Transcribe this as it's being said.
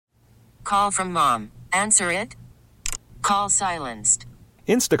Call from mom. Answer it. Call silenced.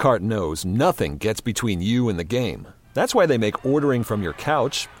 Instacart knows nothing gets between you and the game. That's why they make ordering from your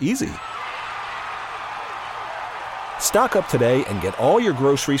couch easy. Stock up today and get all your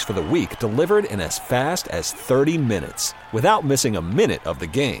groceries for the week delivered in as fast as 30 minutes without missing a minute of the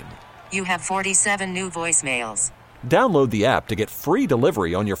game. You have 47 new voicemails. Download the app to get free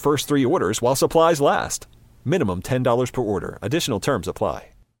delivery on your first 3 orders while supplies last. Minimum $10 per order. Additional terms apply.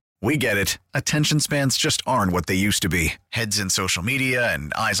 We get it. Attention spans just aren't what they used to be. Heads in social media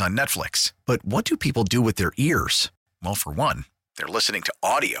and eyes on Netflix. But what do people do with their ears? Well, for one, they're listening to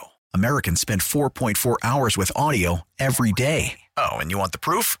audio. Americans spend 4.4 hours with audio every day. Oh, and you want the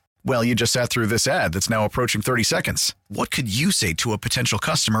proof? Well, you just sat through this ad that's now approaching 30 seconds. What could you say to a potential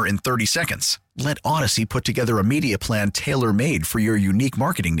customer in 30 seconds? Let Odyssey put together a media plan tailor-made for your unique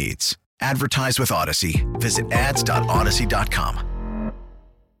marketing needs. Advertise with Odyssey. Visit ads.odyssey.com.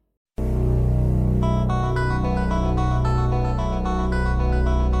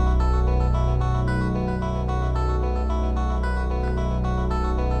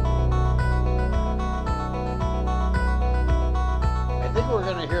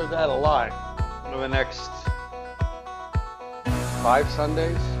 That a lot over the next 5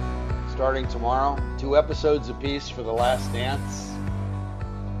 Sundays, starting tomorrow. 2 episodes apiece for The Last Dance.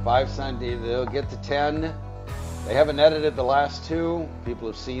 5 Sunday, they'll get to 10. They haven't edited the last 2. People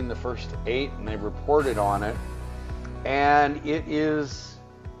have seen the first 8 and they've reported on it. And it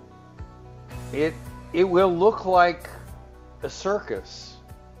will look like a circus.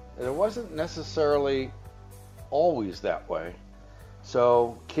 And it wasn't necessarily always that way.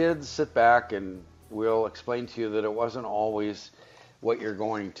 So kids, sit back and we'll explain to you that it wasn't always what you're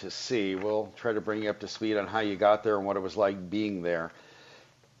going to see. We'll try to bring you up to speed on how you got there and what it was like being there.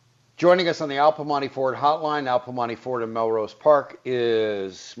 Joining us on the Al Piemonte Ford hotline, Al Piemonte Ford in Melrose Park,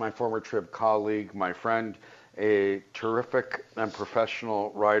 is my former Trib colleague, my friend, a terrific and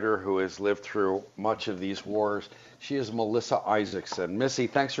professional writer who has lived through much of these wars. She is Melissa Isaacson. Missy,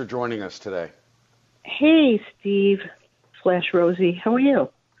 thanks for joining us today. Hey, Steve. Rosie, how are you?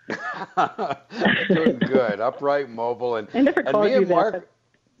 Doing good, upright, mobile, and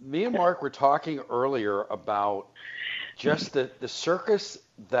me and Mark were talking earlier about just the circus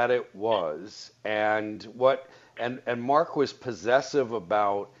that it was, and Mark was possessive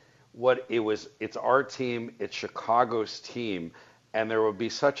about what it was. It's our team, it's Chicago's team, and there will be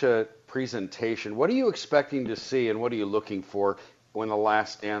such a presentation. What are you expecting to see, and what are you looking for when The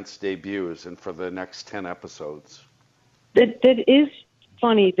Last Dance debuts and for the next 10 episodes? That is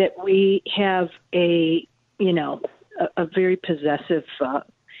funny that we have a very possessive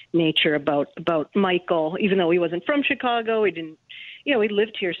nature about Michael, even though he wasn't from Chicago. He didn't, he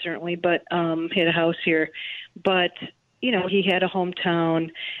lived here certainly, but had a house here. But he had a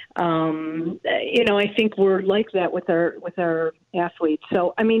hometown. I think we're like that with our athletes.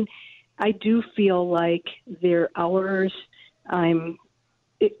 So I mean, I do feel like they're ours. I'm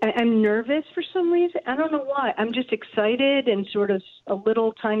nervous for some reason. I don't know why. I'm just excited and sort of a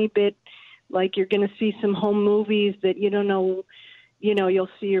little tiny bit like you're going to see some home movies that you don't know. You'll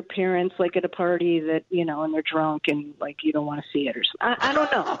see your parents like at a party that, and they're drunk and like you don't want to see it or something. I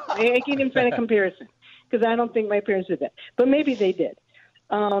don't know. I can't even find a comparison because I don't think my parents did that. But maybe they did.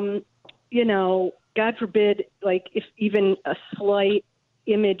 God forbid, like if even a slight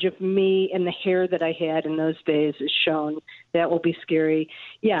image of me and the hair that I had in those days is shown, that will be scary.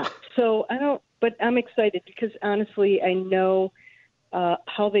 Yeah. So but I'm excited because honestly, I know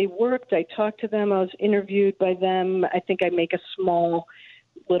how they worked. I talked to them. I was interviewed by them. I think I make a small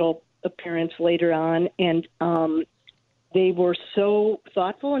little appearance later on. And they were so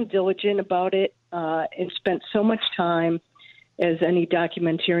thoughtful and diligent about it and spent so much time as any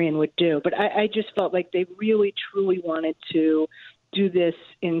documentarian would do. But I just felt like they really, truly wanted to do this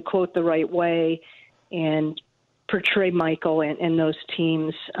in, quote, the right way and portray Michael and those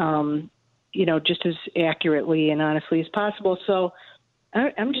teams, just as accurately and honestly as possible. So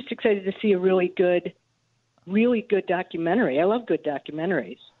I'm just excited to see a really good documentary. I love good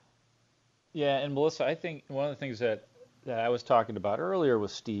documentaries. Yeah, and Melissa, I think one of the things that I was talking about earlier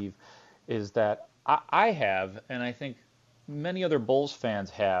with Steve is that I have, and I think many other Bulls fans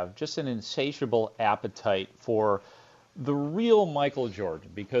have, just an insatiable appetite for the real Michael Jordan,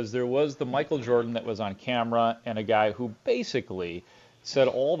 because there was the Michael Jordan that was on camera and a guy who basically said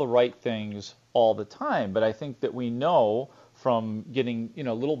all the right things all the time. But I think that we know from getting,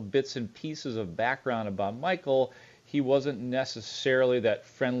 little bits and pieces of background about Michael, he wasn't necessarily that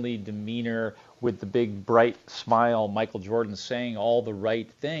friendly demeanor with the big bright smile, Michael Jordan saying all the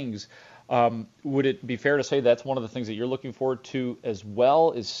right things. Would it be fair to say that's one of the things that you're looking forward to as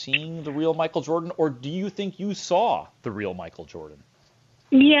well, is seeing the real Michael Jordan? Or do you think you saw the real Michael Jordan?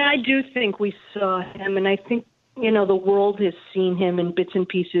 Yeah, I do think we saw him, and I think, the world has seen him in bits and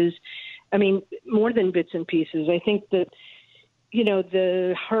pieces. I mean, more than bits and pieces. I think that,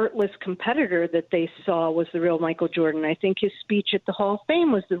 the heartless competitor that they saw was the real Michael Jordan. I think his speech at the Hall of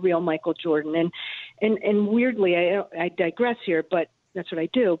Fame was the real Michael Jordan. And weirdly, I digress here, but that's what I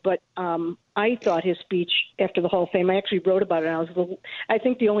do. But I thought his speech after the Hall of Fame, I actually wrote about it. I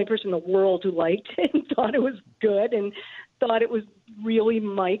think the only person in the world who liked it and thought it was good and thought it was really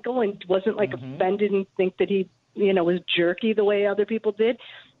Michael and wasn't offended and think that he, was jerky the way other people did.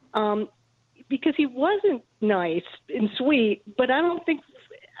 Because he wasn't nice and sweet, but I don't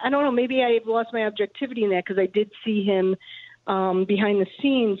know, maybe I lost my objectivity in that because I did see him behind the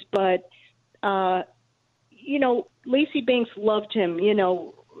scenes, but, Lacey Banks loved him,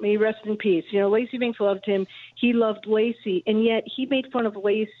 may he rest in peace. Lacey Banks loved him. He loved Lacey, and yet he made fun of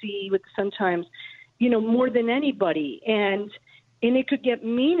Lacey with the Sun-Times, more than anybody. And it could get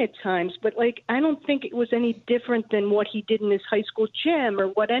mean at times, but I don't think it was any different than what he did in his high school gym or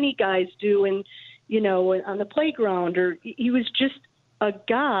what any guys do on the playground. Or he was just a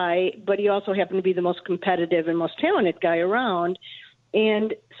guy, but he also happened to be the most competitive and most talented guy around.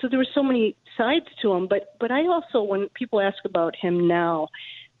 And so there were so many sides to him. But I also, when people ask about him now,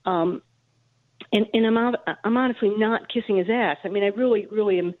 and I'm honestly not kissing his ass. I mean, I really,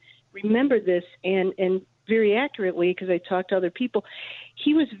 really remember this and very accurately because I talked to other people.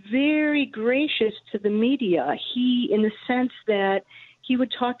 He was very gracious to the media. In the sense that he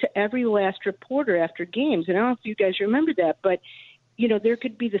would talk to every last reporter after games. And I don't know if you guys remember that, but, there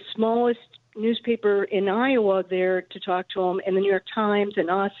could be the smallest newspaper in Iowa there to talk to him, and the New York Times and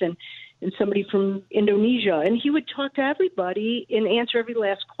us and somebody from Indonesia. And he would talk to everybody and answer every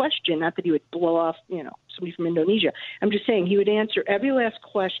last question. Not that he would blow off, somebody from Indonesia. I'm just saying he would answer every last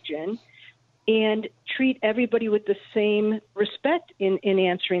question and treat everybody with the same respect in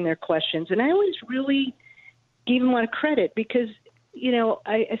answering their questions. And I always really gave him a lot of credit because,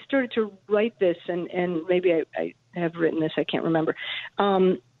 I started to write this, and maybe I have written this, I can't remember.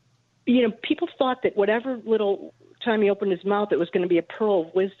 People thought that whatever little time he opened his mouth, it was going to be a pearl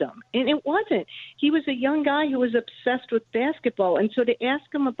of wisdom. And it wasn't. He was a young guy who was obsessed with basketball. And so to ask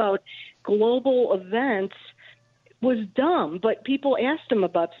him about global events was dumb, but people asked him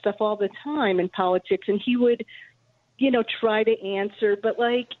about stuff all the time in politics, and he would, try to answer, but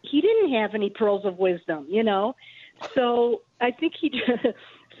he didn't have any pearls of wisdom, So I think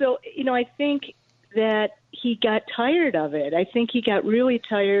I think that he got tired of it. I think he got really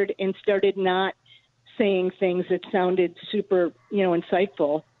tired and started not saying things that sounded super,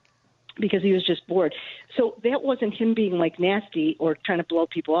 insightful because he was just bored. So that wasn't him being nasty or trying to blow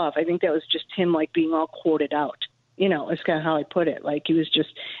people off. I think that was just him being all quoted out. It's kind of how I put it. He was just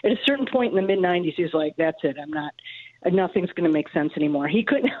at a certain point in the mid-90s, he was like, that's it. Nothing's going to make sense anymore. He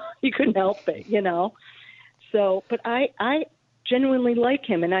couldn't help it, So, but I genuinely like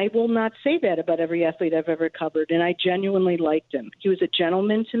him, and I will not say that about every athlete I've ever covered, and I genuinely liked him. He was a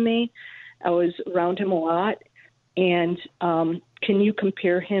gentleman to me. I was around him a lot, and can you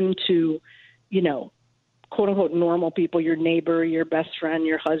compare him to, quote-unquote normal people, your neighbor, your best friend,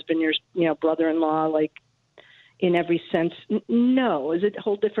 your husband, your brother-in-law, in every sense? No, it's a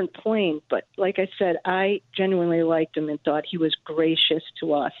whole different plane. But like I said, I genuinely liked him and thought he was gracious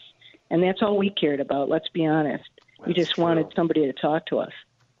to us. And that's all we cared about, let's be honest. We just wanted somebody to talk to us.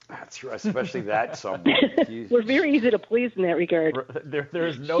 That's right, especially that someone. We're very easy to please in that regard. There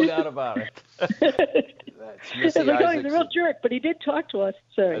is no doubt about it. That's Missy he's a real jerk, but he did talk to us.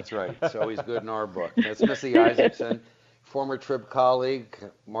 Sorry. That's right. So he's good in our book. That's Missy Isaacson, former Trib colleague,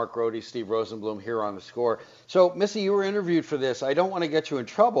 Mark Rohde, Steve Rosenblum here on The Score. So, Missy, you were interviewed for this. I don't want to get you in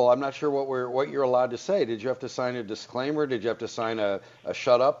trouble. I'm not sure what you're allowed to say. Did you have to sign a disclaimer? Did you have to sign a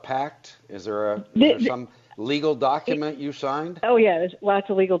shut up pact? Is there some legal document you signed? Oh, yeah, there's lots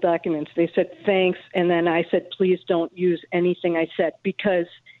of legal documents. They said thanks, and then I said, please don't use anything I said, because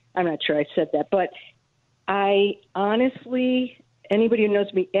I'm not sure I said that. But I honestly, anybody who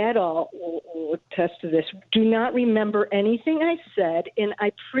knows me at all will attest to this, do not remember anything I said, and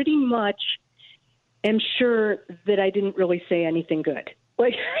I pretty much am sure that I didn't really say anything good.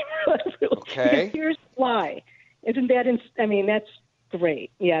 Okay. Here's why. Isn't that, that's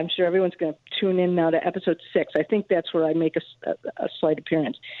great. Yeah, I'm sure everyone's going to tune in now to episode 6. I think that's where I make a slight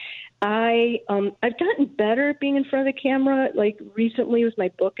appearance. I've gotten better at being in front of the camera, recently with my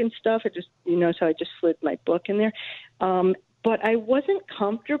book and stuff. You notice how I just slid my book in there. But I wasn't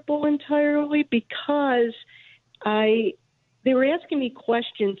comfortable entirely because I they were asking me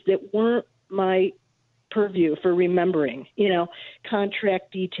questions that weren't my purview for remembering,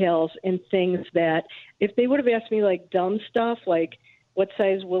 contract details and things that if they would have asked me like dumb stuff, like what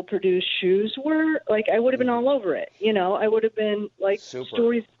size Will Purdue's shoes were, like I would have been all over it. I would have been like Super.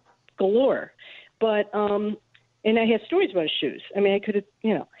 Stories galore. But, and I had stories about his shoes. I mean, I could have,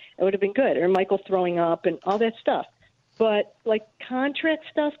 it would have been good. Or Michael throwing up and all that stuff. But like contract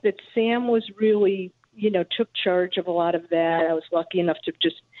stuff that Sam was really, took charge of a lot of that. I was lucky enough to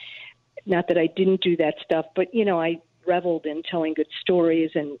just, not that I didn't do that stuff, but, I reveled in telling good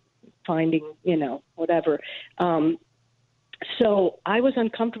stories and finding, whatever. So I was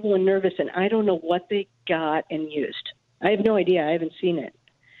uncomfortable and nervous, and I don't know what they got and used. I have no idea. I haven't seen it.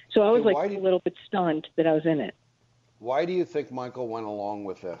 So I was a little bit stunned that I was in it. Why do you think Michael went along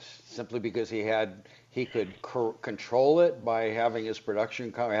with this? Simply because he could control it by having a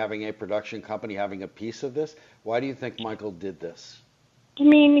production company having a piece of this? Why do you think Michael did this? I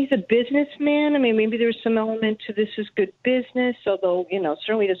mean, he's a businessman. I mean, maybe there's some element to this is good business, although,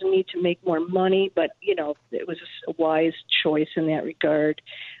 certainly doesn't need to make more money, but, it was a wise choice in that regard.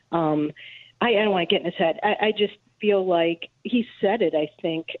 I don't want to get in his head. I just feel like he said it, I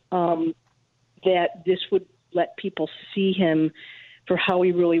think, that this would let people see him for how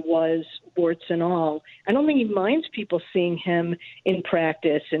he really was, warts and all. I don't think he minds people seeing him in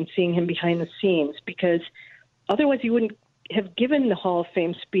practice and seeing him behind the scenes, because otherwise he wouldn't have given the Hall of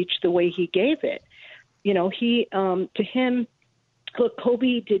Fame speech the way he gave it. To him, look,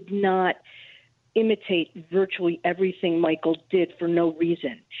 Kobe did not imitate virtually everything Michael did for no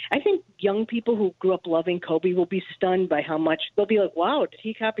reason. I think young people who grew up loving Kobe will be stunned by how much they'll be like, wow, did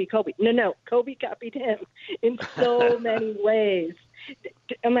he copy Kobe? No, Kobe copied him in so many ways.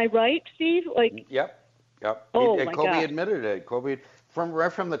 Am I right, Steve? Yep. Oh, my Kobe God. admitted it. Kobe,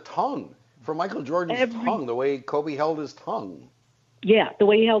 right from the tongue, from Michael Jordan's tongue, the way Kobe held his tongue. Yeah, the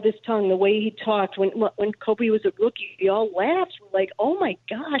way he held his tongue, the way he talked. When Kobe was a rookie, we all laughed. We're like, oh, my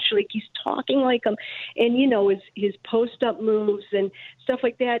gosh, like he's talking like him. And, his post-up moves and stuff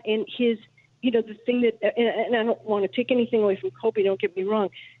like that. And his, the thing that, and I don't want to take anything away from Kobe, don't get me wrong.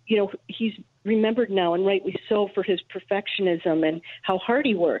 He's remembered now, and rightly so, for his perfectionism and how hard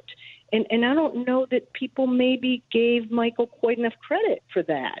he worked. And I don't know that people maybe gave Michael quite enough credit for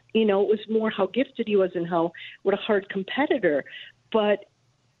that. It was more how gifted he was and what a hard competitor. But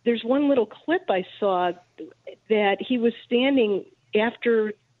there's one little clip I saw that he was standing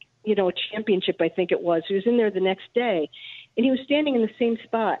after, a championship, I think it was. He was in there the next day, and he was standing in the same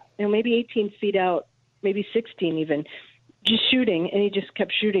spot, maybe 18 feet out, maybe 16 even, just shooting, and he just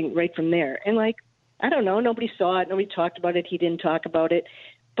kept shooting right from there. And, I don't know, nobody saw it, nobody talked about it, he didn't talk about it.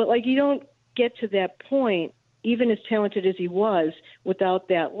 But, you don't get to that point, even as talented as he was, without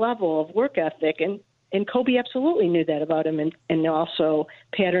that level of work ethic. And Kobe absolutely knew that about him and also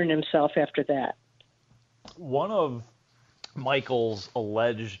patterned himself after that. One of Michael's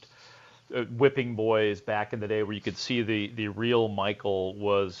alleged whipping boys back in the day where you could see the real Michael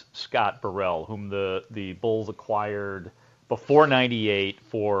was Scott Burrell, whom the Bulls acquired before 98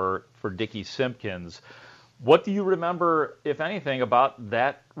 for Dickie Simpkins. What do you remember, if anything, about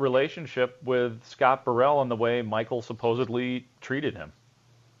that relationship with Scott Burrell and the way Michael supposedly treated him?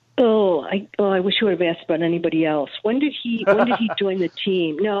 I wish you would have asked about anybody else. When did he join the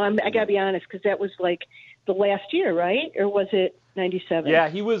team? No, I got to be honest, because that was like the last year, right? Or was it 97? Yeah,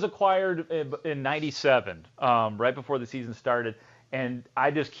 he was acquired in 97, right before the season started. And I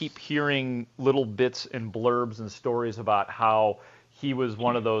just keep hearing little bits and blurbs and stories about how he was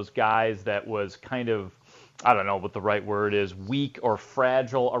one of those guys that was kind of, I don't know what the right word is, weak or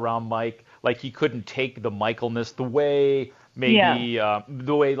fragile around Mike. Like he couldn't take the Michaelness the way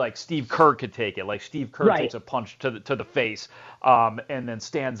the way like Steve Kerr could take it. Like Steve Kerr takes a punch to the face and then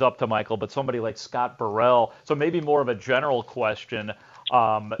stands up to Michael. But somebody like Scott Burrell, so maybe more of a general question,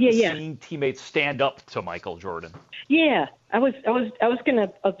 seeing teammates stand up to Michael Jordan. Yeah, I was going to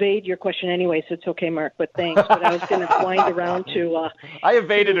evade your question anyway, so it's okay, Mark. But thanks. But I was going to wind around to. I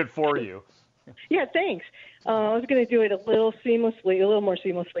evaded it for you. Yeah, thanks. I was going to do it a little more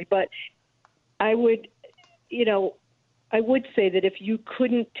seamlessly, but I would, I would say that if you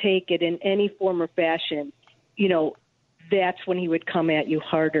couldn't take it in any form or fashion, that's when he would come at you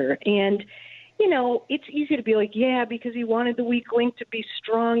harder. And, it's easy to be like, yeah, because he wanted the weak link to be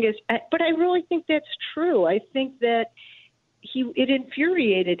strong. But I really think that's true. I think that it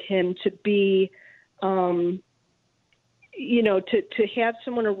infuriated him to be, to have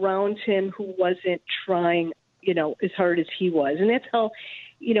someone around him who wasn't trying, as hard as he was. And that's how,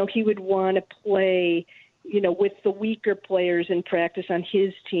 he would want to play with the weaker players in practice on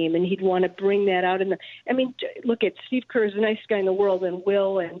his team, and he'd want to bring that out. Look at Steve Kerr is the nicest guy in the world, and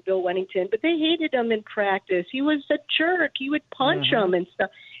Will and Bill Wennington, but they hated him in practice. He was a jerk. He would punch him and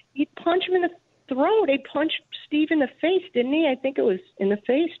stuff. He'd punch him in the throat. He'd punch Steve in the face, didn't he? I think it was in the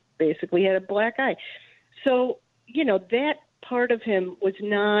face, basically. He had a black eye. So, that part of him was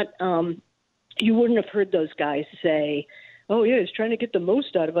not you wouldn't have heard those guys say, oh, yeah, he's trying to get the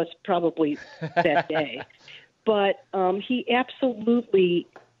most out of us probably that day. But he absolutely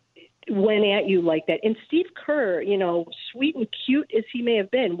went at you like that. And Steve Kerr, sweet and cute as he may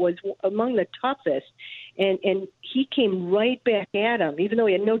have been, was among the toughest. And he came right back at him, even though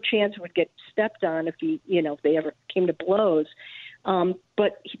he had no chance would get stepped on if if they ever came to blows.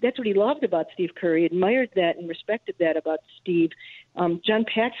 But that's what he loved about Steve Kerr. He admired that and respected that about Steve. John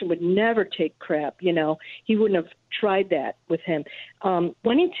Paxson would never take crap. He wouldn't have tried that with him.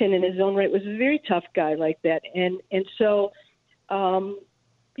 Wennington, in his own right, was a very tough guy like that. And so,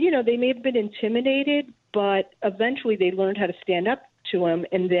 they may have been intimidated, but eventually they learned how to stand up to him,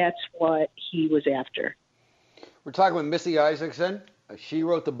 and that's what he was after. We're talking with Missy Isaacson. She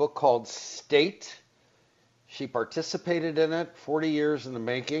wrote the book called State. She participated in it, 40 years in the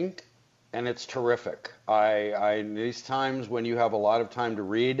making, and it's terrific. In these times when you have a lot of time to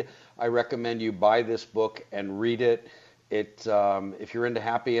read, I recommend you buy this book and read it. If you're into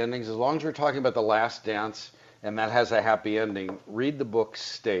happy endings, as long as we're talking about The Last Dance, and that has a happy ending, read the book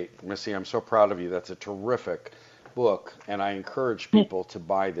State. Missy, I'm so proud of you. That's a terrific book, and I encourage people to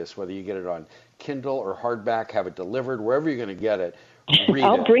buy this, whether you get it on Kindle or hardback, have it delivered, wherever you're going to get it.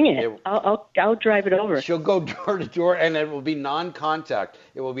 I'll bring it. I'll drive it over. She'll go door to door, and it will be non-contact.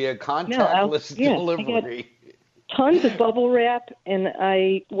 It will be a contactless delivery. Tons of bubble wrap, and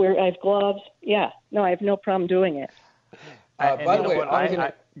I have gloves. Yeah, no, I have no problem doing it. By the way,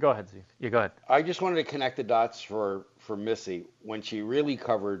 go ahead, Steve. Yeah, go ahead. I just wanted to connect the dots for Missy when she really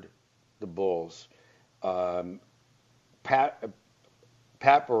covered the Bulls. Pat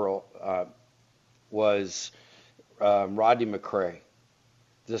Burrell was Rodney McRae.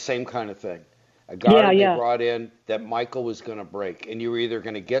 The same kind of thing. A guy they brought in that Michael was going to break, and you were either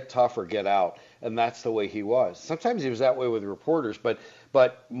going to get tough or get out, and that's the way he was. Sometimes he was that way with reporters, but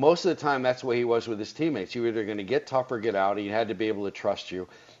most of the time that's the way he was with his teammates. You were either going to get tough or get out, and he had to be able to trust you.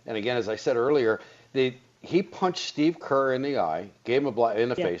 And again, as I said earlier, he punched Steve Kerr in the eye, gave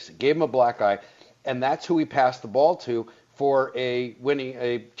him face, gave him a black eye, and that's who he passed the ball to for winning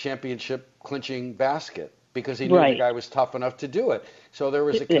a championship clinching basket, because he knew the guy was tough enough to do it. So there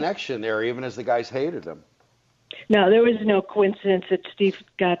was a connection there, even as the guys hated him. No, there was no coincidence that Steve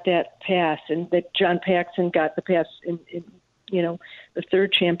got that pass and that John Paxson got the pass in the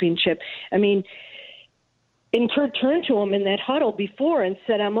third championship. I mean, and Kerr turned to him in that huddle before and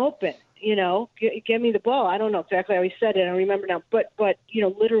said, "I'm open. Give me the ball." I don't know exactly how he said it. I don't remember now, but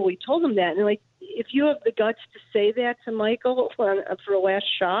literally told him that. And if you have the guts to say that to Michael for a last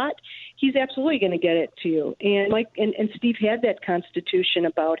shot, he's absolutely going to get it to you. And Mike and Steve had that constitution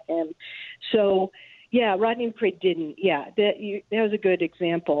about him. So, yeah, Rodney McRae didn't. Yeah, that was a good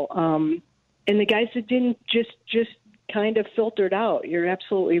example. And the guys that didn't just kind of filtered out. You're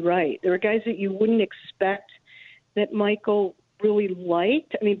absolutely right. There were guys that you wouldn't expect that Michael really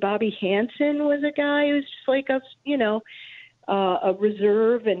liked. I mean, Bobby Hansen was a guy who's just like a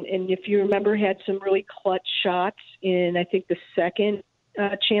reserve, and if you remember, had some really clutch shots in, I think, the second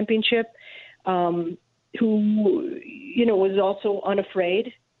championship, who, was also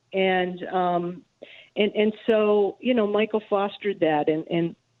unafraid. And so, Michael fostered that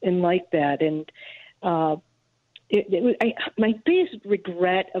and liked that. And my biggest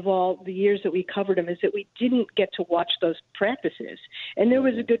regret of all the years that we covered him is that we didn't get to watch those practices. And there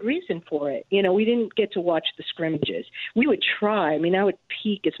was a good reason for it. We didn't get to watch the scrimmages. We would try. I mean, I would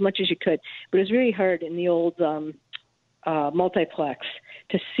peek as much as you could, but it was very hard in the old multiplex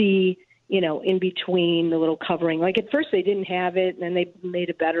to see, in between the little covering. Like at first they didn't have it, and then they made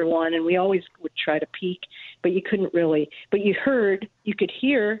a better one, and we always would try to peek, but you couldn't really. But you could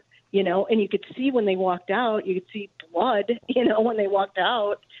hear, and you could see when they walked out. You could see blood, when they walked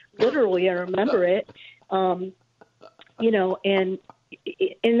out. Literally, I remember it. And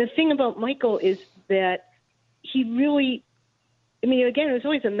the thing about Michael is that he really, again, it was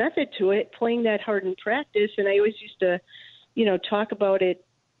always a method to it, playing that hard in practice. And I always used to, talk about it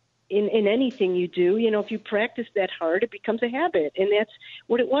in anything you do. If you practice that hard, it becomes a habit. And that's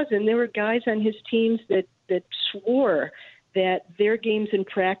what it was. And there were guys on his teams that swore that their games in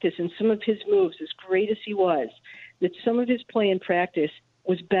practice and some of his moves, as great as he was, that some of his play in practice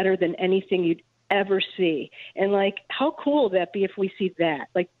was better than anything you'd ever see. And like, how cool would that be if we see that?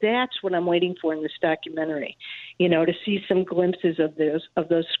 Like, that's what I'm waiting for in this documentary, to see some glimpses of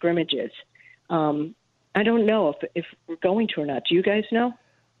those scrimmages. I don't know if we're going to or not. Do you guys know?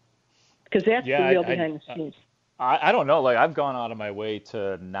 Because that's the real behind the scenes. I don't know. Like, I've gone out of my way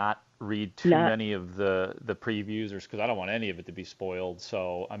to not read too many of the previews, because I don't want any of it to be spoiled.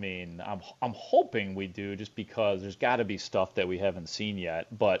 So, I mean, I'm hoping we do, just because there's got to be stuff that we haven't seen yet.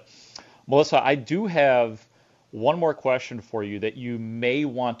 But, Melissa, I do have one more question for you that you may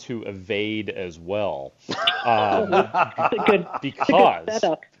want to evade as well. Because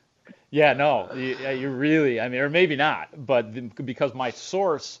setup. Yeah, no, you really, I mean, or maybe not, but because my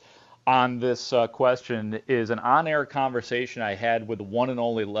source on this question is an on-air conversation I had with the one and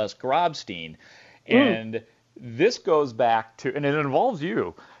only Les Grobstein, and this goes back to, and it involves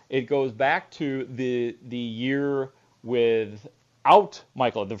you. It goes back to the year without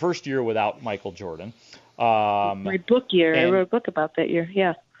Michael, the first year without Michael Jordan. My book year. I wrote a book about that year.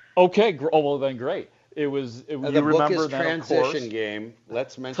 Yeah. Okay. Well, then great. It was. The you book remember is that, Transition Game.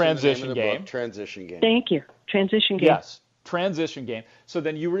 Let's mention Transition the name of the Game. book, Transition Game. Thank you. Transition Game. Yes, Transition Game. So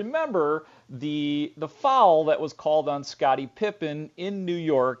then you remember the foul that was called on Scottie Pippen in New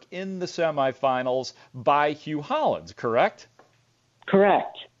York in the semifinals by Hugh Hollins, correct?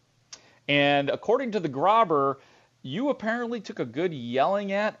 Correct. And according to the Grobber, you apparently took a good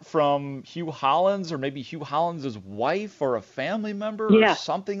yelling at from Hugh Hollins, or maybe Hugh Hollins' wife or a family member, or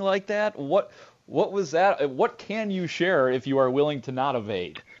something like that. What was that? What can you share if you are willing to not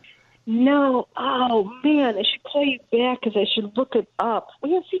evade? No. Oh, man. I should call you back because I should look it up.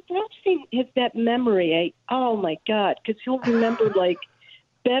 Well, yeah, see, Grobstein has that memory. Oh, my God, because he'll remember, like,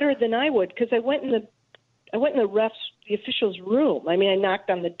 better than I would, because I went in the the official's room. I mean, I knocked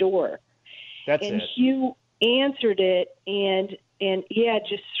on the door. That's and it. Hugh answered it and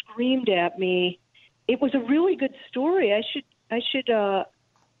just screamed at me. It was a really good story. I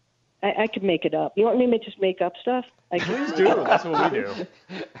could make it up. You want me to just make up stuff? Please do. That's what we do.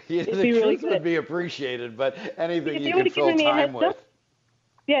 The truth really would be appreciated, but anything if you would can have fill given me a time heads with. up,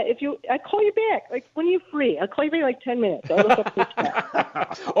 yeah, I call you back. Like, when are you free? I'll call you back like 10 minutes. I'll look up this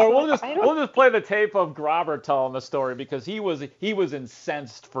stuff. Or we'll just play the tape of Grobber telling the story, because he was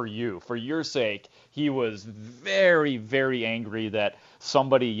incensed for you. For your sake, he was very, very angry that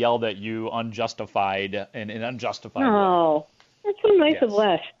somebody yelled at you unjustified and in unjustified way. Oh, that's so nice of Yes.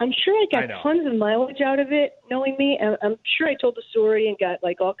 Les. I'm sure I got tons of mileage out of it, knowing me. I'm sure I told the story and got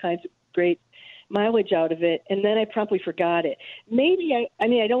like all kinds of great mileage out of it, and then I promptly forgot it. Maybe I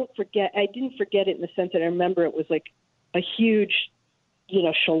didn't forget it in the sense that I remember it was like a huge,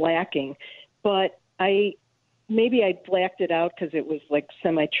 shellacking, but maybe I blacked it out because it was like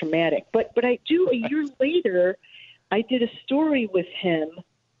semi-traumatic. But I do, a year later, I did a story with him.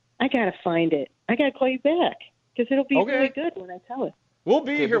 I gotta find it. I gotta call you back because it'll be really good when I tell it. We'll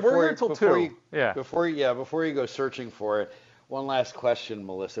be here. We're here until 2. Before you go searching for it, one last question,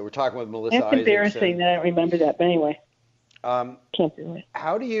 Melissa. We're talking with Melissa That's embarrassing Isaacson. that I don't remember that, but anyway. Can't do it.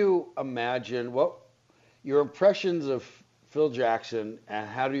 How do you imagine your impressions of Phil Jackson, and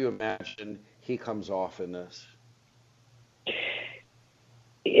how do you imagine he comes off in this?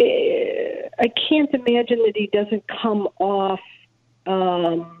 I can't imagine that he doesn't come off,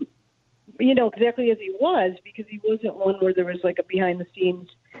 exactly as he was, because he wasn't one where there was like a behind-the-scenes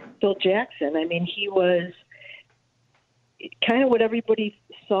Phil Jackson. I mean, he was kind of what everybody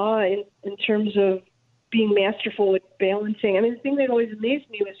saw in terms of being masterful at balancing. I mean, the thing that always amazed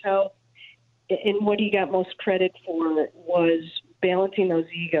me was how, and what he got most credit for was balancing those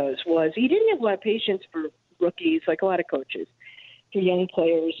egos. He didn't have a lot of patience for rookies, like a lot of coaches, for young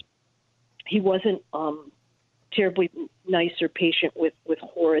players. He wasn't terribly nice or patient with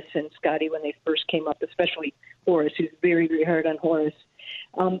Horace and Scotty when they first came up, especially Horace, who's very, very hard on Horace.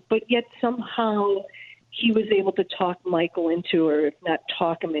 But yet somehow he was able to talk Michael into, or if not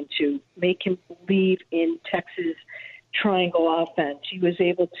talk him into, make him believe in Texas triangle offense. He was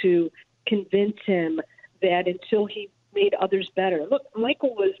able to convince him that until he made others better. Look,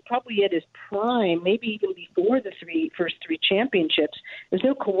 Michael was probably at his prime, maybe even before the first three championships. There's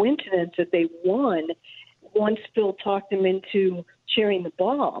no coincidence that they won once Phil talked him into sharing the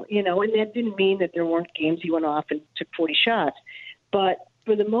ball, and that didn't mean that there weren't games he went off and took 40 shots. But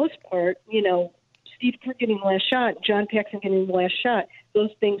for the most part, Steve Kerr getting the last shot, John Paxson getting the last shot,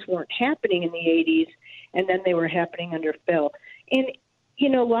 those things weren't happening in the 80s, and then they were happening under Phil. And,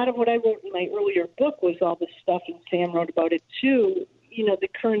 a lot of what I wrote in my earlier book was all this stuff, and Sam wrote about it too, the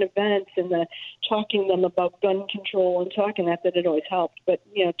current events and the talking to them about gun control and talking that it always helped. But,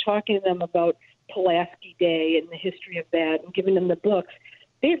 talking to them about Pulaski Day and the history of that and giving them the books,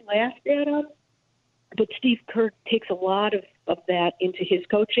 they laughed at him. but Steve Kerr takes a lot of that into his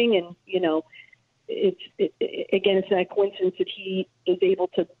coaching, and again, it's not a coincidence that he is able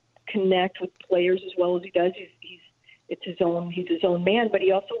to connect with players as well as he does. He's his own man, but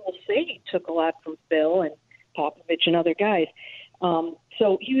he also will say he took a lot from Phil and Popovich and other guys.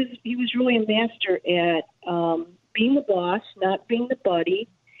 So he was really a master at being the boss, not being the buddy,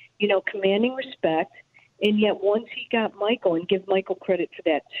 commanding respect. And yet once he got Michael, and give Michael credit for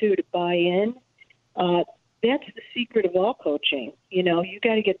that too, to buy in, that's the secret of all coaching. You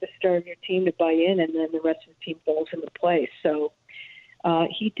got to get the star of your team to buy in, and then the rest of the team falls into place. So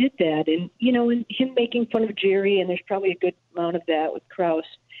he did that. And, and him making fun of Jerry, and there's probably a good amount of that with Krause,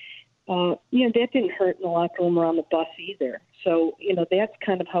 that didn't hurt in the locker room or on the bus either. So, that's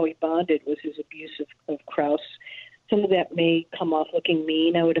kind of how he bonded, was his abuse of Krause. Some of that may come off looking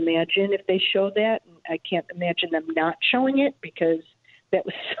mean, I would imagine, if they show that. And I can't imagine them not showing it, because that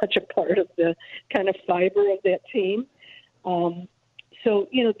was such a part of the kind of fiber of that team. So,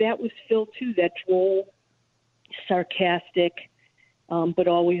 that was Phil, too, that droll, sarcastic, but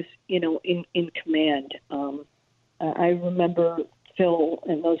always, in command. I remember Phil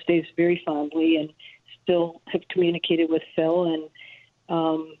in those days very fondly, and still have communicated with Phil. And,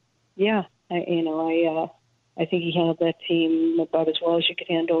 I think he handled that team about as well as you could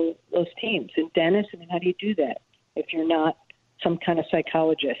handle those teams. And Dennis, how do you do that if you're not some kind of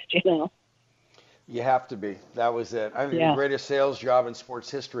psychologist, You have to be. That was it. I think the greatest sales job in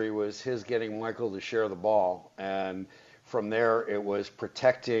sports history was his getting Michael to share the ball. And from there, it was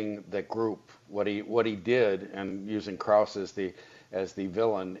protecting the group. What he did, and using Krause as the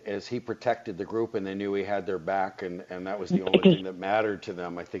villain, is he protected the group, and they knew he had their back, and that was the only thing that mattered to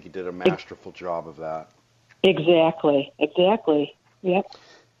them. I think he did a masterful job of that. Exactly. Yep.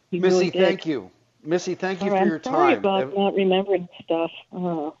 Missy, thank you. Missy, thank you for your time. Sorry about not remembering stuff.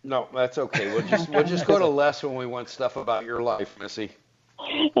 No, that's okay. We'll just go to less when we want stuff about your life, Missy.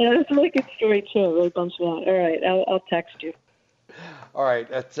 Yeah, that's a really good story too. It really bumps me out. All right, I'll text you. All right,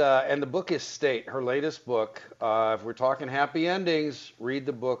 and the book is State, her latest book. If we're talking happy endings, read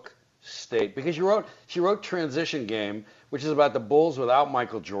the book State, because she wrote Transition Game, which is about the Bulls without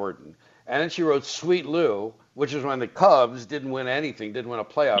Michael Jordan, and then she wrote Sweet Lou, which is when the Cubs didn't win a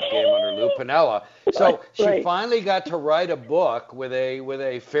playoff game under Lou Piniella. So she finally got to write a book with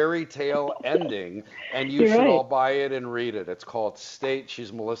a fairy tale ending, and you should all buy it and read it. It's called State.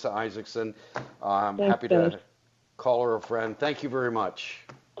 She's Melissa Isaacson. I'm happy to call her a friend. Thank you very much.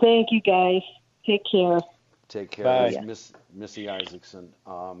 Thank you, guys. Take care. Take care. Bye. Missy Isaacson.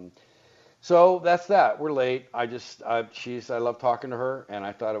 So that's that. We're late. I love talking to her, and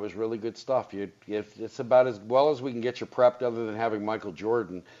I thought it was really good stuff. It's about as well as we can get you prepped, other than having Michael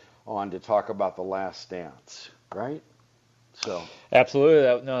Jordan on to talk about The Last Dance, right? So absolutely.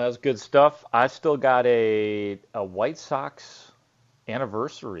 That was good stuff. I still got a White Sox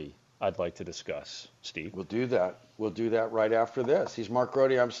anniversary I'd like to discuss, Steve. We'll do that. We'll do that right after this. He's Mark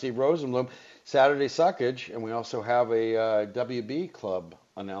Grody. I'm Steve Rosenblum. Saturday Suckage, and we also have a WB Club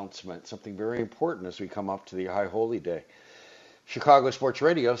announcement, something very important as we come up to the High Holy Day. Chicago Sports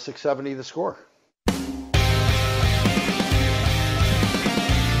Radio, 670 The Score.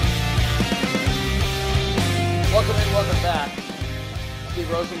 Welcome back. Steve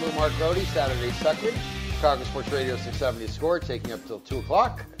Rosenblum, Mark Grody, Saturday Suckage. Chicago Sports Radio, 670 The Score, taking up till 2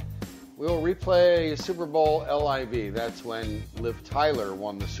 o'clock. We will replay Super Bowl LIV. That's when Liv Tyler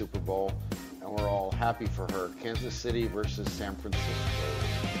won the Super Bowl, and we're all happy for her. Kansas City versus San Francisco.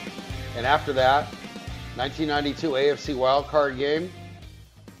 And after that, 1992 AFC wildcard game.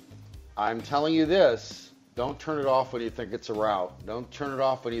 I'm telling you this, don't turn it off when you think it's a rout. Don't turn it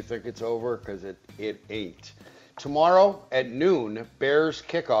off when you think it's over, because it ain't. Tomorrow at noon, Bears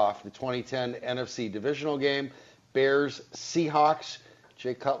kickoff the 2010 NFC divisional game. Bears Seahawks,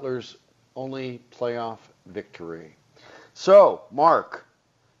 Jay Cutler's only playoff victory. So, Mark,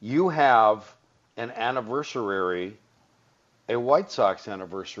 you have an anniversary, a White Sox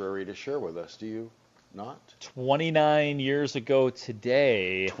anniversary to share with us, do you not? 29 years ago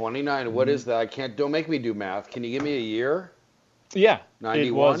today. 29. What is that? Don't make me do math. Can you give me a year? Yeah. 91?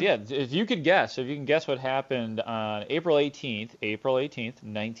 It was, yeah. If you can guess what happened on April 18th,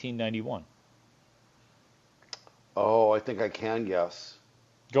 1991. Oh, I think I can guess.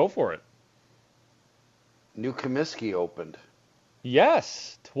 Go for it. New Comiskey opened.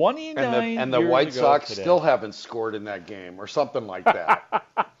 Yes, 29 and the years White ago Sox today. Still haven't scored in that game, or something like that.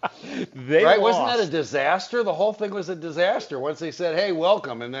 They right? lost. Wasn't that a disaster? The whole thing was a disaster once they said, "Hey,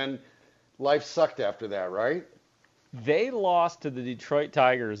 welcome," and then life sucked after that, right? They lost to the Detroit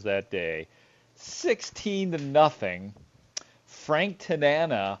Tigers that day, 16-0. Frank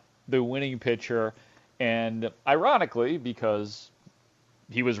Tanana, the winning pitcher, And ironically, because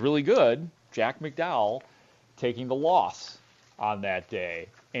he was really good, Jack McDowell taking the loss on that day.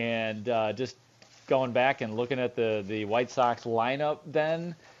 And just going back and looking at the White Sox lineup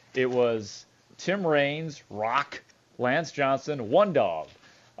then, it was Tim Raines, Rock, Lance Johnson, One Dog,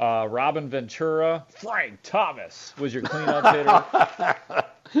 Robin Ventura, Frank Thomas was your cleanup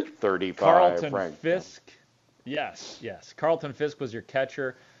hitter. 35. Carlton Frank. Fisk. Yes. Carlton Fisk was your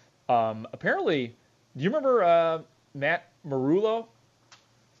catcher. Apparently, do you remember Matt Marullo?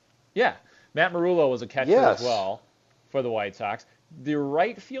 Yeah, Matt Marullo was a catcher as well for the White Sox. The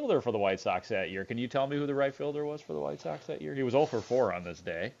right fielder for the White Sox that year. Can you tell me who the right fielder was for the White Sox that year? He was 0 for 4 on this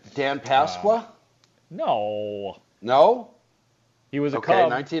day. Dan Pasqua? No. No? He was a Okay,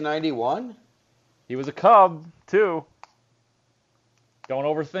 Cub. 1991? He was a Cub, too. Don't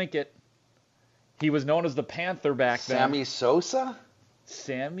overthink it. He was known as the Panther back then. Sammy Sosa?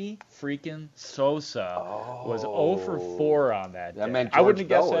 Sammy freaking Sosa was 0 for 4 on that day. That meant I George wouldn't have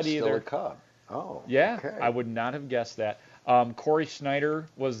guessed Bell was that still either. a Cub. Oh, Yeah, okay. I would not have guessed that. Corey Schneider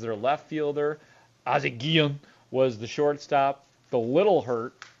was their left fielder. Ozzie Guillen was the shortstop. The little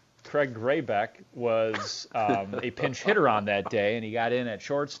hurt, Craig Graybeck, was a pinch hitter on that day, and he got in at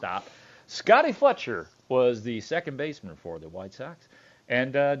shortstop. Scotty Fletcher was the second baseman for the White Sox.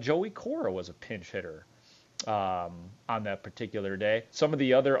 And Joey Cora was a pinch hitter on that particular day. Some of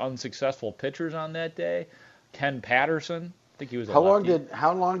the other unsuccessful pitchers on that day, Ken Patterson, I think he was a How lefty.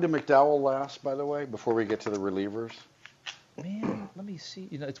 long did McDowell last, by the way, before we get to the relievers? Man, let me see.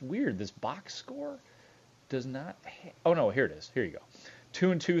 You know, it's weird. This box score does not. Oh no, here it is. Here you go.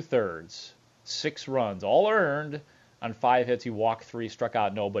 2 2/3, 6 runs, all earned on 5 hits. He walked 3, struck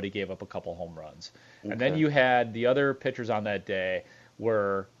out nobody, gave up a couple home runs. And then you had the other pitchers on that day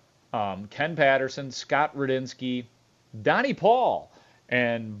were Ken Patterson, Scott Radinsky, Donnie Paul,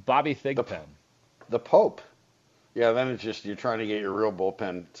 and Bobby Thigpen. The Pope. Yeah, then it's just you're trying to get your real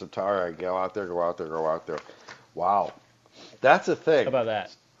bullpen. So, all right, go out there. Wow. That's a thing. How about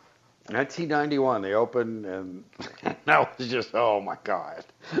that? 1991, they opened, and that was just, oh my God.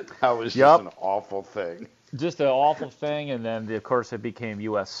 That was just an awful thing. Just an awful thing, and then, of course, it became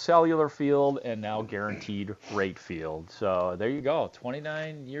U.S. Cellular Field and now Guaranteed Rate Field. So there you go.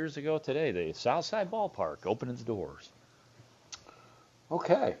 29 years ago today, the Southside Ballpark opened its doors.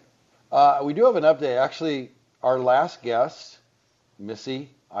 Okay. We do have an update. Actually, our last guest, Missy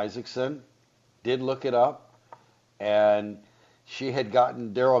Isaacson, did look it up, and she had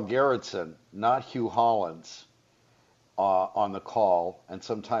gotten Darryl Gerritsen, not Hugh Hollins, on the call. And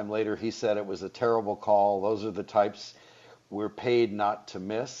sometime later, he said it was a terrible call. Those are the types we're paid not to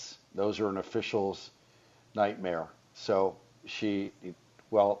miss. Those are an official's nightmare. So she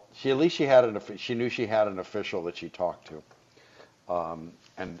knew she had an official that she talked to.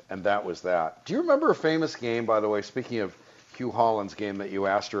 And that was that. Do you remember a famous game, by the way, speaking of Hugh Hollins' game that you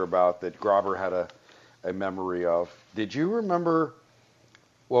asked her about that Grobber had a memory of? Did you remember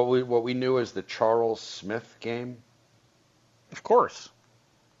what we knew as the Charles Smith game? Of course.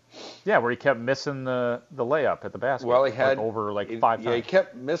 Yeah, where he kept missing the layup at the basket. Well, he had over 5 times. Yeah, he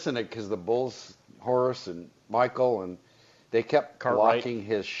kept missing it because the Bulls, Horace and Michael, and they kept Cartwright. blocking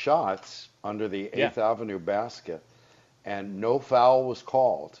his shots under the 8th Avenue basket. And no foul was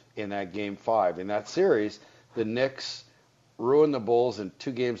called in that Game 5. In that series, the Knicks ruined the Bulls in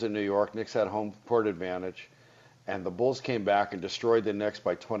 2 games in New York. Knicks had home court advantage. And the Bulls came back and destroyed the Knicks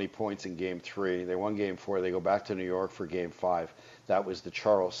by 20 points in Game 3. They won Game 4. They go back to New York for Game 5. That was the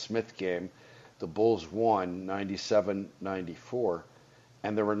Charles Smith game. The Bulls won 97-94.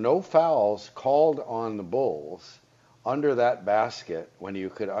 And there were no fouls called on the Bulls under that basket when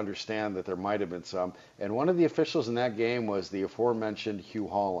you could understand that there might have been some. And one of the officials in that game was the aforementioned Hugh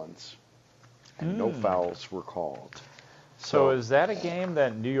Hollins. And no fouls were called. So is that a game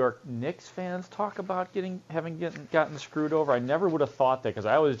that New York Knicks fans talk about gotten screwed over? I never would have thought that because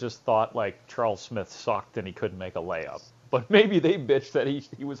I always just thought like Charles Smith sucked and he couldn't make a layup. But maybe they bitched that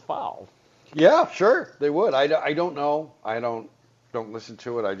he was fouled. Yeah, sure, they would. I don't know. I don't listen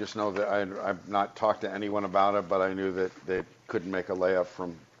to it. I just know that I've not talked to anyone about it, but I knew that they couldn't make a layup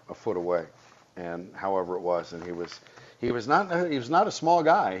from a foot away, and however it was, and he was not a small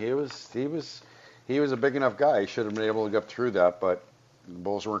guy. He was a big enough guy. He should have been able to get through that, but the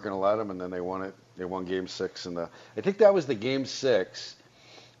Bulls weren't going to let him, and then they won it. They won Game 6, and I think that was the Game 6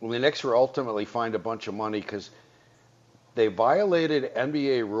 when the Knicks were ultimately fined a bunch of money because they violated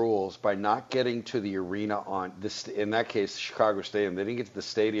NBA rules by not getting to the arena on this. In that case, Chicago Stadium. They didn't get to the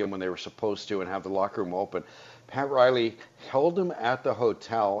stadium when they were supposed to and have the locker room open. Pat Riley held them at the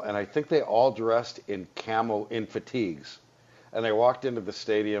hotel, and I think they all dressed in fatigues. and they walked into the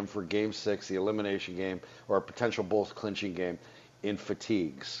stadium for Game 6, the elimination game, or a potential Bulls clinching game, in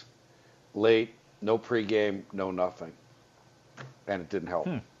fatigues. Late, no pregame, no nothing. And it didn't help.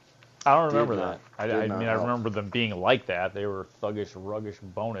 I don't remember that. I Did mean, not I help. remember them being like that. They were thuggish, ruggish,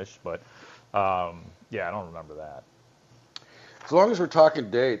 bonish, but yeah, I don't remember that. As long as we're talking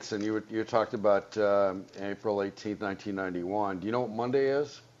dates, and you talked about April 18th, 1991, do you know what Monday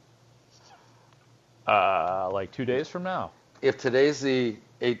is? Like 2 days from now. If today's the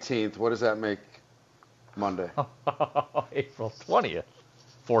 18th, what does that make Monday? April 20th.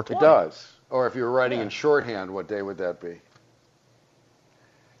 420. It does. Or if you were writing in shorthand, what day would that be?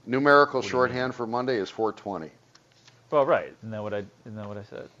 Numerical shorthand for Monday is 420. Well, right. Isn't that what I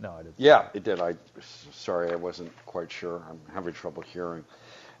said? No, I didn't. Yeah, it did. Sorry, I wasn't quite sure. I'm having trouble hearing.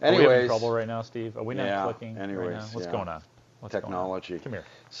 Are we having Anyways, trouble right now, Steve? Are we not Yeah, clicking right anyways, now? What's yeah. going on? What's Technology. Going on? Come here.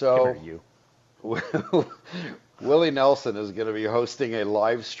 So, Come here, you. Willie Nelson is going to be hosting a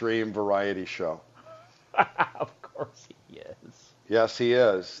live stream variety show. Of course he is. Yes, he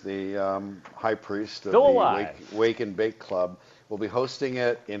is. The high priest of Still the alive. Wake and Bake Club will be hosting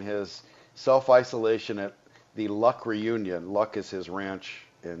it in his self-isolation at the Luck Reunion. Luck is his ranch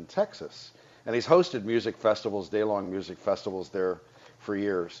in Texas. And he's hosted music festivals, day-long music festivals there for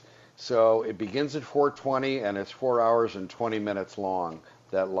years. So it begins at 4:20, and it's 4 hours and 20 minutes long,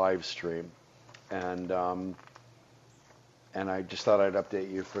 that live stream. And I just thought I'd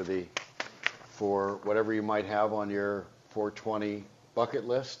update you for whatever you might have on your 420 bucket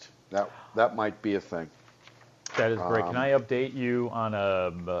list. That might be a thing. That is great. Can I update you on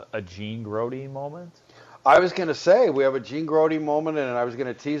a Gene Grody moment? I was going to say we have a Gene Grody moment, and I was going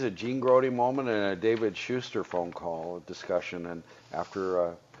to tease a Gene Grody moment and a David Schuster phone call discussion. And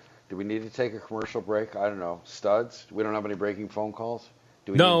after, do we need to take a commercial break? I don't know. Studs? We don't have any breaking phone calls?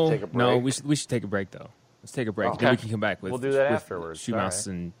 Do we need to take a break? No, we should take a break though. Let's take a break. Okay. Then we can come back with We'll do that with afterwards. Shoemouse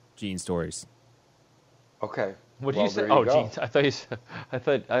All right. and Gene stories. Okay. What did Well, you say? there you go. Gene.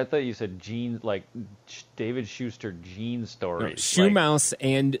 I thought you said Gene, like David Schuster Gene No, stories. Shoemouse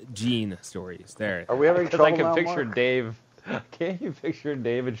and Gene stories. There. Are we having Because trouble I can now, picture Mark? Dave. Can't you picture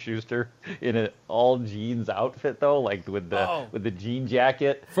David Schuster in an all jeans outfit though, like with the jean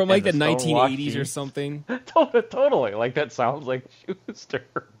jacket From like the and 1980s or jeans? something. Totally, like that sounds like Schuster.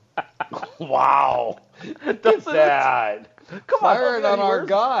 Wow. Doesn't Dad. Come Fire on, it on he our wears-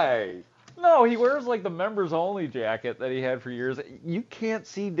 guy. No, he wears like the members only jacket that he had for years. You can't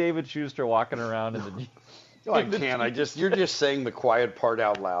see David Schuster walking around in the jeans. No, I can't. You're just saying the quiet part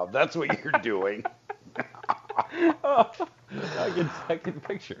out loud. That's what you're doing. I can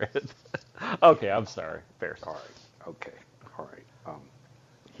picture it. Okay, I'm sorry. Fair. All right. Okay. All right.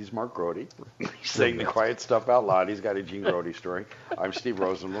 He's Mark Grody. He's saying the quiet stuff out loud. He's got a Gene Grody story. I'm Steve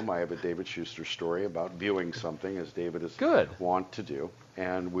Rosenblum. I have a David Schuster story about viewing something, as David is wont to do.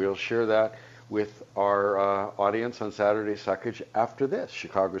 And we'll share that with our audience on Saturday Suckage after this.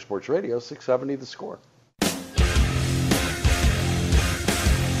 Chicago Sports Radio, 670 The Score.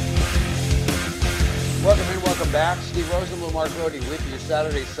 Welcome in, welcome back. Steve Rosenblum, Mark Grody with you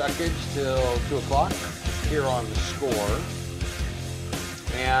Saturday Suckage till 2 o'clock here on The Score.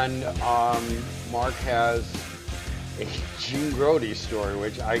 And Mark has a Gene Grody story,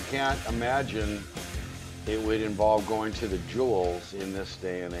 which I can't imagine it would involve going to the jewels in this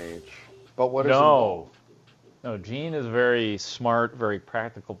day and age. But what is involved? No, Jean is a very smart, very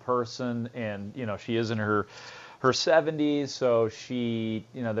practical person, and she is in her 70s, so she,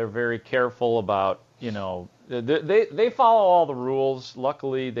 they're very careful about, they follow all the rules.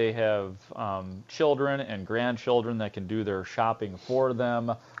 Luckily, they have children and grandchildren that can do their shopping for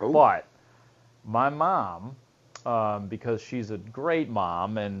them. Ooh. But my mom, because she's a great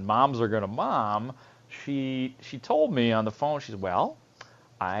mom, and moms are going to mom, she told me on the phone, she said, well,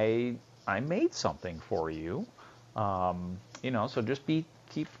 I made something for you, so just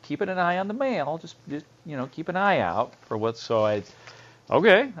keeping an eye on the mail, just keep an eye out for what's, okay,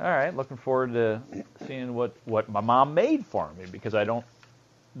 all right, looking forward to seeing what my mom made for me, because I don't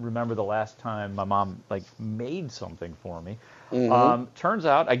remember the last time my mom made something for me. Mm-hmm. Turns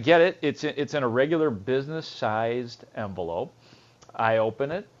out, I get it, it's in a regular business-sized envelope. I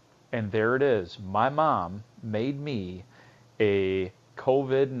open it, and there it is. My mom made me a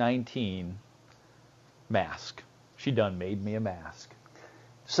COVID-19 mask. She done made me a mask.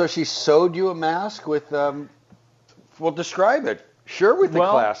 So she sewed you a mask with, well, describe it. Share with the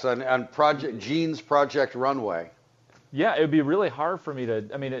class on Project Gene's Project Runway. Yeah, it would be really hard for me to,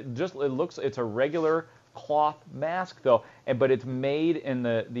 it's a regular cloth mask though, but it's made in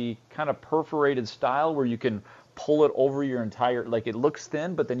the kind of perforated style where you can pull it over your entire, like it looks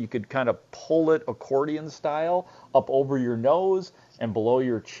thin, but then you could kind of pull it accordion style up over your nose and below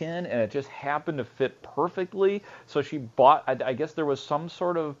your chin, and it just happened to fit perfectly. So she bought, I guess there was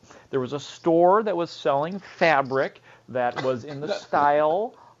a store that was selling fabric that was in the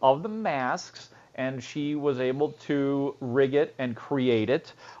style of the masks, and she was able to rig it and create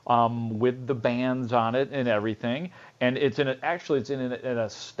it with the bands on it and everything. And it's in a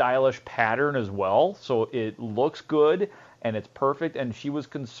stylish pattern as well, so it looks good and it's perfect. And she was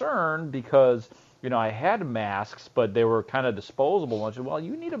concerned because, I had masks, but they were kind of disposable. And she said, well,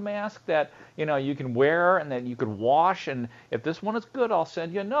 you need a mask that, you can wear and then you could wash. And if this one is good, I'll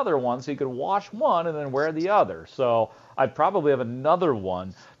send you another one so you could wash one and then wear the other. So I probably have another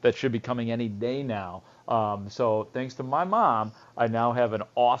one that should be coming any day now. So thanks to my mom, I now have an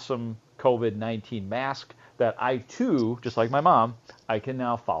awesome COVID-19 mask that I, too, just like my mom, I can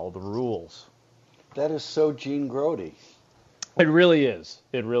now follow the rules. That is so Gene Grody. It really is.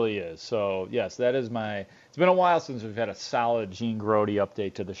 It really is. So, yes, that is it's been a while since we've had a solid Gene Grody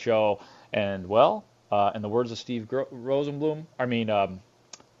update to the show. And, well, in the words of Steve Rosenblum,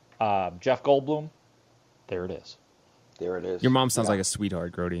 Jeff Goldblum, there it is. There it is. Your mom sounds like a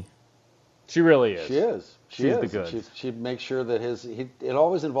sweetheart, Grody. She really is. She is. She's the good. She'd make sure that it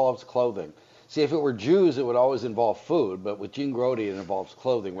always involves clothing. See, if it were Jews, it would always involve food, but with Gene Grody, it involves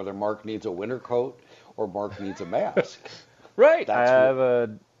clothing, whether Mark needs a winter coat or Mark needs a mask. Right. I have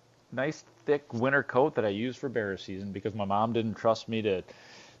a nice, thick winter coat that I use for bear season because my mom didn't trust me to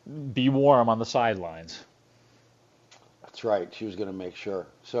be warm on the sidelines. That's right. She was going to make sure.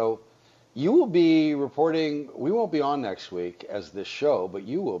 So you will be reporting. We won't be on next week as this show, but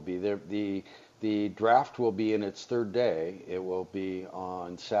you will be there. The draft will be in its third day. It will be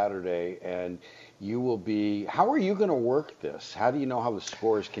on Saturday, and you will be. How are you going to work this? How do you know how the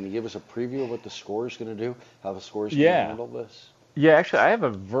scores? Can you give us a preview of what the score is going to do? How the scores going to handle this? Yeah, actually, I have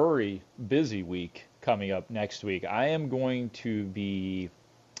a very busy week coming up next week. I am going to be.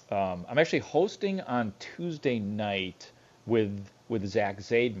 I'm actually hosting on Tuesday night with Zach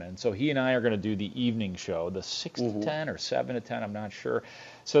Zaidman. So he and I are going to do the evening show, the 6 to 10 or 7 to 10, I'm not sure.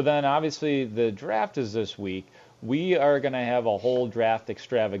 So then obviously the draft is this week. We are going to have a whole draft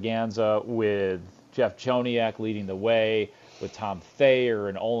extravaganza with Jeff Joniak leading the way, with Tom Thayer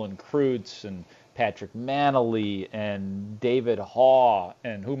and Olin Kreutz and Patrick Manley and David Haw,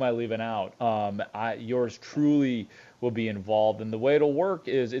 and who am I leaving out? Yours truly will be involved. And the way it'll work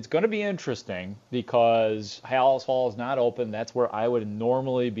is it's going to be interesting because Hallis Hall is not open. That's where I would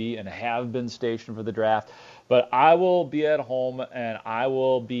normally be and have been stationed for the draft. But I will be at home and I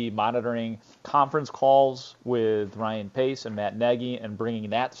will be monitoring conference calls with Ryan Pace and Matt Nagy and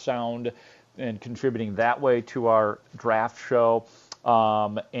bringing that sound and contributing that way to our draft show,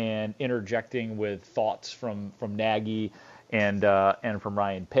 and interjecting with thoughts from Nagy and from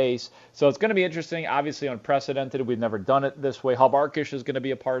Ryan Pace. So it's going to be interesting, obviously unprecedented. We've never done it this way. Hub Arkish is going to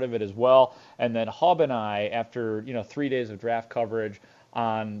be a part of it as well. And then Hub and I, after 3 days of draft coverage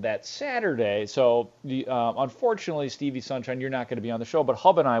on that Saturday, so unfortunately, Stevie Sunshine, you're not going to be on the show, but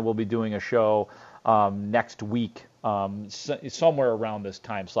Hub and I will be doing a show next week, somewhere around this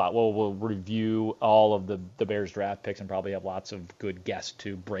time slot. We'll review all of the Bears draft picks and probably have lots of good guests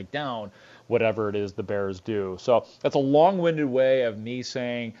to break down whatever it is the Bears do. So that's a long-winded way of me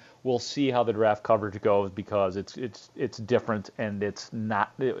saying we'll see how the draft coverage goes because it's different and it's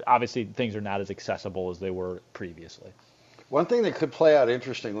not, obviously things are not as accessible as they were previously. One thing that could play out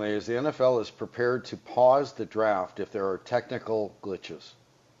interestingly is the NFL is prepared to pause the draft if there are technical glitches.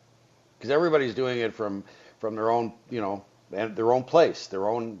 Because everybody's doing it from their own, and their own place, their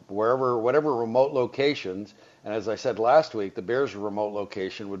own whatever remote locations. And as I said last week, the Bears' remote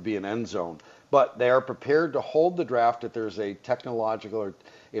location would be an end zone. But they are prepared to hold the draft if there's a technological, or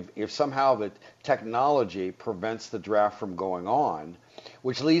if somehow the technology prevents the draft from going on.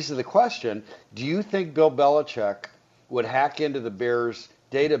 Which leads to the question, do you think Bill Belichick would hack into the Bears'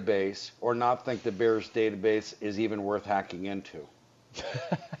 database or not think the Bears' database is even worth hacking into?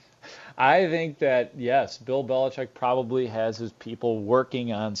 I think that, yes, Bill Belichick probably has his people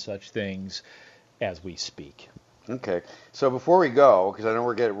working on such things as we speak. Okay. So before we go, because I know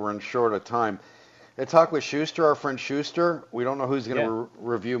we're in short of time, I talked with Schuster, our friend Schuster. We don't know who's going to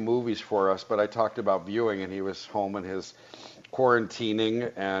review movies for us, but I talked about viewing, and he was home in his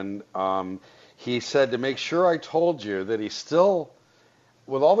quarantining, and he said to make sure I told you that he still,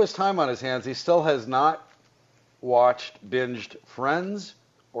 with all this time on his hands, he still has not binged Friends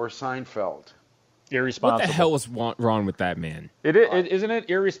or Seinfeld. Irresponsible. What the hell was wrong with that man? Isn't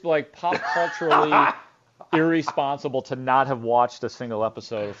it like pop culturally irresponsible to not have watched a single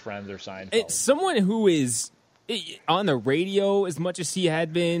episode of Friends or Seinfeld? It's someone who is on the radio as much as he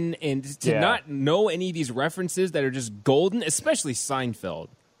had been, and to not know any of these references that are just golden, especially Seinfeld.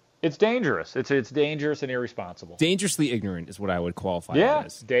 It's dangerous. It's dangerous and irresponsible. Dangerously ignorant is what I would qualify it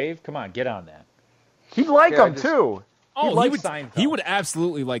as. Dave, come on, get on that. He'd like him too. He would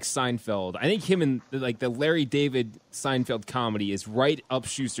absolutely like Seinfeld. I think him and the Larry David Seinfeld comedy is right up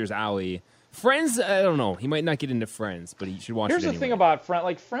Schuster's alley. Friends, I don't know. He might not get into Friends, but he should watch it anyway. Here's the thing about Friends.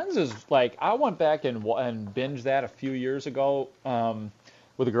 Like, Friends is like, I went back and binged that a few years ago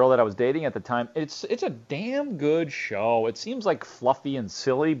with a girl that I was dating at the time. It's a damn good show. It seems like fluffy and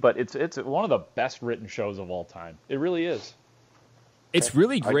silly, but it's one of the best written shows of all time. It really is. It's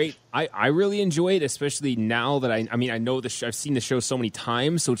really great. I really enjoy it, especially now that I know I've seen the show so many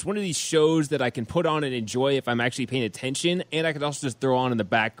times. So it's one of these shows that I can put on and enjoy if I'm actually paying attention, and I could also just throw on in the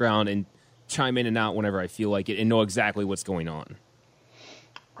background and chime in and out whenever I feel like it and know exactly what's going on.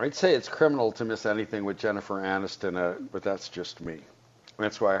 I'd say it's criminal to miss anything with Jennifer Aniston, but that's just me.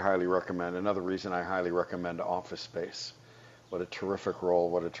 That's why I highly recommend. Another reason I highly recommend Office Space. What a terrific role.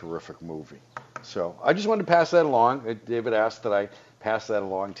 What a terrific movie. So I just wanted to pass that along. David asked that I pass that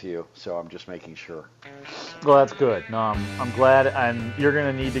along to you, so I'm just making sure. Well, that's good. No, I'm glad, and you're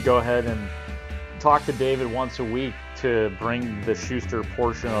going to need to go ahead and talk to David once a week to bring the Schuster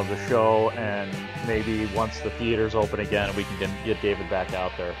portion of the show, and maybe once the theaters open again, we can get David back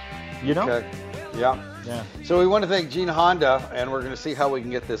out there. You know? Okay. Yeah. So we want to thank Gene Honda, and we're going to see how we can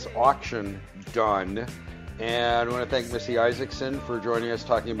get this auction done. And we want to thank Missy Isaacson for joining us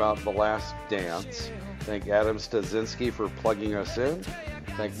talking about The Last Dance. Thank Adam Stasinski for plugging us in.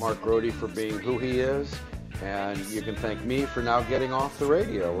 Thank Mark Grody for being who he is. And you can thank me for now getting off the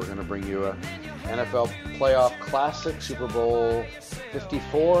radio. We're going to bring you a NFL playoff classic, Super Bowl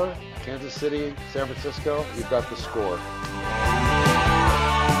 54, Kansas City, San Francisco. You've got the score.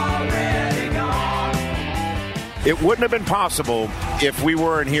 It wouldn't have been possible if we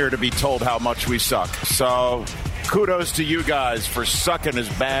weren't here to be told how much we suck. So kudos to you guys for sucking as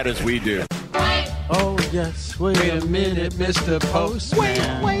bad as we do. Oh, yes. Wait a minute, Mr.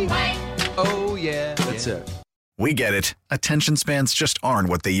 Postman. Wait. Oh, yeah. That's it. We get it. Attention spans just aren't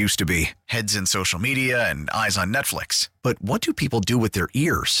what they used to be. Heads in social media and eyes on Netflix. But what do people do with their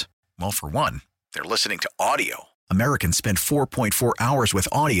ears? Well, for one, they're listening to audio. Americans spend 4.4 hours with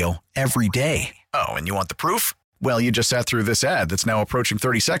audio every day. Oh, and you want the proof? Well, you just sat through this ad that's now approaching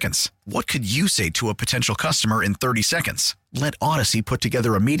 30 seconds. What could you say to a potential customer in 30 seconds? Let Odyssey put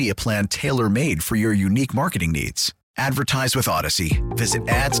together a media plan tailor-made for your unique marketing needs. Advertise with Odyssey. Visit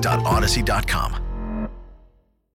ads.odyssey.com.